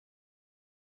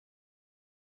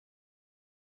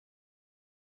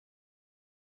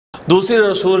دوسری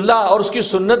رسول اللہ اور اس کی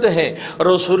سنت ہیں۔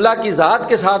 رسول اللہ کی ذات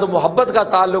کے ساتھ محبت کا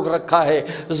تعلق رکھا ہے،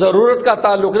 ضرورت کا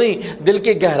تعلق نہیں۔ دل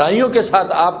کی گہرائیوں کے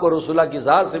ساتھ آپ کو رسول اللہ کی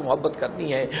ذات سے محبت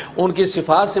کرنی ہے، ان کی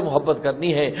صفات سے محبت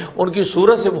کرنی ہے، ان کی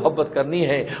صورت سے محبت کرنی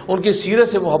ہے، ان کی سیرت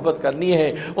سے محبت کرنی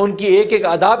ہے، ان کی ایک ایک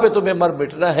ادا پہ تمہیں مر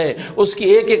مٹنا ہے، اس کی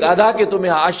ایک ایک ادا کے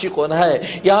تمہیں عاشق ہونا ہے،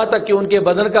 یہاں تک کہ ان کے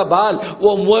بدن کا بال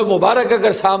وہ منہ مبارک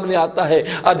اگر سامنے آتا ہے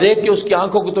اور دیکھ کے اس کی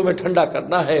آنکھوں کو تمہیں ٹھنڈا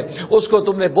کرنا ہے، اس کو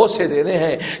تم نے بوسے دینے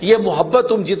ہیں۔ یہ محبت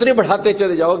تم جتنے بڑھاتے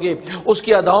چلے جاؤ گے، اس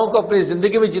کی اداؤں کو اپنی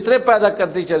زندگی میں جتنے پیدا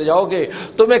کرتے چلے جاؤ گے،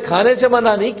 تمہیں کھانے سے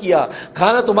منع نہیں کیا،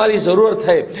 کھانا تمہاری ضرورت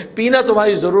ہے، پینا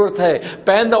تمہاری ضرورت ہے،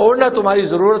 پہننا اوڑھنا تمہاری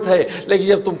ضرورت ہے، لیکن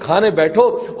جب تم کھانے بیٹھو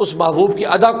اس محبوب کی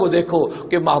ادا کو دیکھو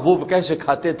کہ محبوب کیسے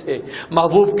کھاتے تھے،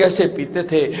 محبوب کیسے پیتے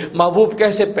تھے، محبوب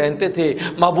کیسے پہنتے تھے،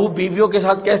 محبوب بیویوں کے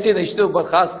ساتھ کیسے رشتے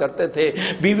برخاست کرتے تھے،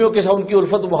 بیویوں کے ساتھ ان کی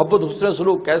الفت محبت حسن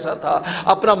سلوک کیسا تھا،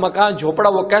 اپنا مکان جھوپڑا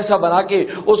وہ کیسا بنا کے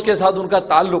اس کے ساتھ ان کا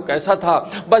تعلق کیسا تھا۔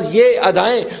 بس یہ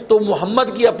ادائیں تو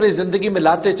محمد کی اپنی زندگی میں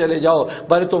لاتے چلے جاؤ،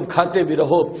 بھلے تم کھاتے بھی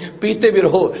رہو پیتے بھی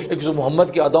رہو، لیکن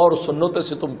محمد کی ادا اور سنتوں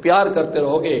سے تم پیار کرتے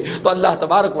رہو گے تو اللہ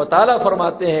تبارک و تعالیٰ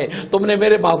فرماتے ہیں تم نے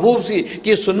میرے محبوب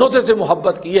کی سنتوں سے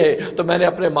محبت کی ہے تو میں نے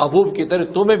اپنے محبوب کی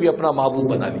طرح تمہیں بھی اپنا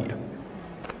محبوب بنا لیا۔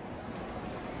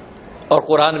 اور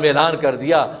قرآن میں اعلان کر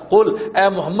دیا، قل اے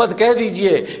محمد کہہ دیجئے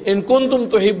ان کنتم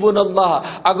تحبون اللہ،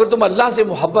 اگر تم اللہ سے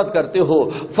محبت کرتے ہو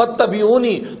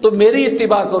فاتبعونی تو میری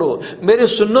اتباع کرو، میری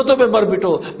سنتوں پہ مر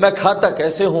مٹو۔ میں کھاتا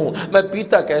کیسے ہوں، میں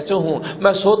پیتا کیسے ہوں،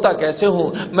 میں سوتا کیسے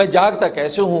ہوں، میں جاگتا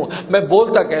کیسے ہوں، میں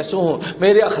بولتا کیسے ہوں،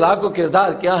 میرے اخلاق و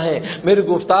کردار کیا ہیں، میری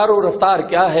گفتار و رفتار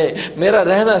کیا ہے، میرا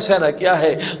رہنا سہنا کیا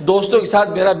ہے، دوستوں کے ساتھ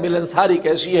میرا ملنساری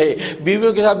کیسی ہے،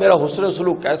 بیویوں کے ساتھ میرا حسن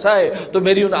سلوک کیسا ہے، تو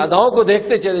میری ان اداؤں کو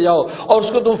دیکھتے چلے جاؤ اور اس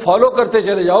کو تم فالو کرتے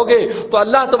چلے جاؤ گے تو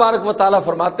اللہ تبارک و تعالیٰ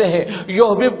فرماتے ہیں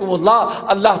یحببکم اللہ،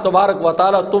 اللہ تبارک و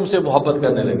تعالیٰ تم سے محبت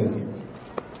کرنے لگیں گے۔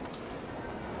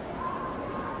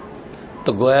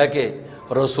 تو گویا کہ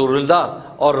رسول اللہ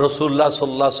اور رسول اللہ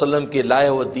صلی اللہ علیہ وسلم کے لائے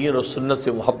ہوئے دین اور سنت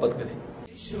سے محبت کریں۔